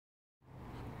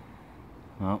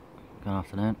Well, good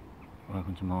afternoon.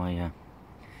 Welcome to my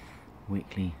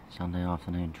weekly Sunday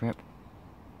afternoon trip.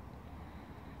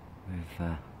 We've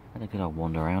had a good old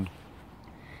wander around,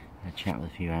 had a chat with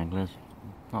a few anglers.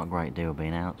 Not a great deal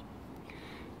being out.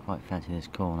 Quite fancy this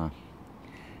corner.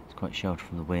 It's quite sheltered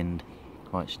from the wind,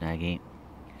 quite snaggy,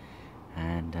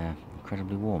 and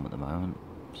incredibly warm at the moment.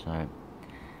 So it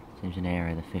seems an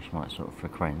area the fish might sort of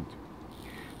frequent.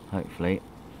 Hopefully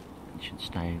it should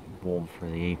stay warm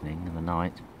through the evening and the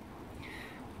night.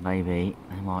 Maybe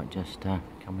they might just come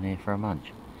in here for a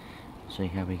munch. See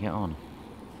how we get on.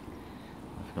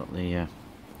 I've got the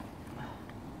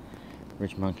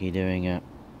ridge monkey doing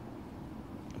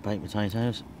baked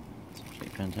potatoes. It's absolutely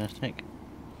fantastic.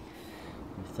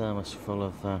 A thermos full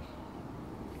of a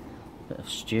bit of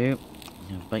stew.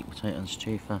 You know, baked potato and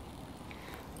stew for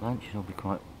lunch. It'll be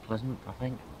quite pleasant, I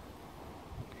think.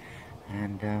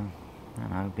 And I don't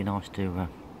know, it'd be nice to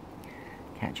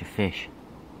catch a fish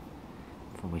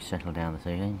before we settle down this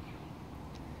evening.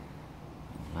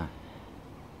 There's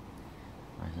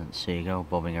a seagull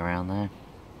bobbing around there.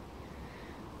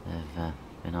 They've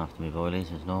been after me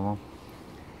boilies as normal.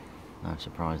 No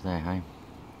surprise there, hey?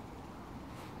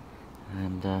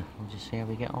 And we'll just see how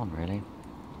we get on, really.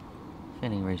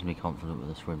 Feeling reasonably confident with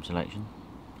the swim selection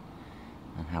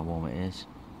and how warm it is.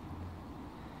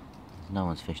 No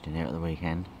one's fished in here at the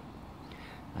weekend,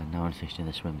 and no one's fished in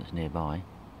the swim that's nearby,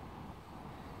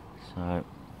 so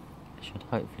it should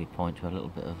hopefully point to a little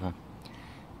bit of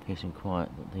peace and quiet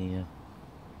that the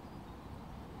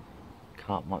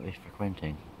carp might be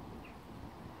frequenting.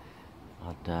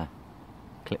 I'd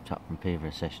clipped up from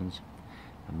previous sessions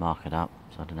and mark it up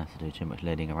so I didn't have to do too much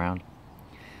leading around.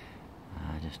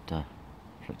 Just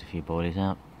flicked a few boilies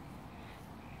out,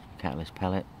 some catalyst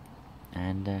pellet,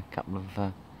 and a couple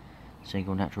of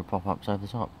single natural pop-ups over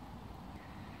the top,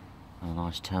 and a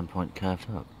nice turn point curved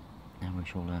hook. And we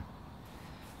shall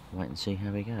wait and see how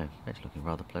we go. It's looking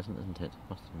rather pleasant, isn't it?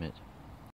 I must admit.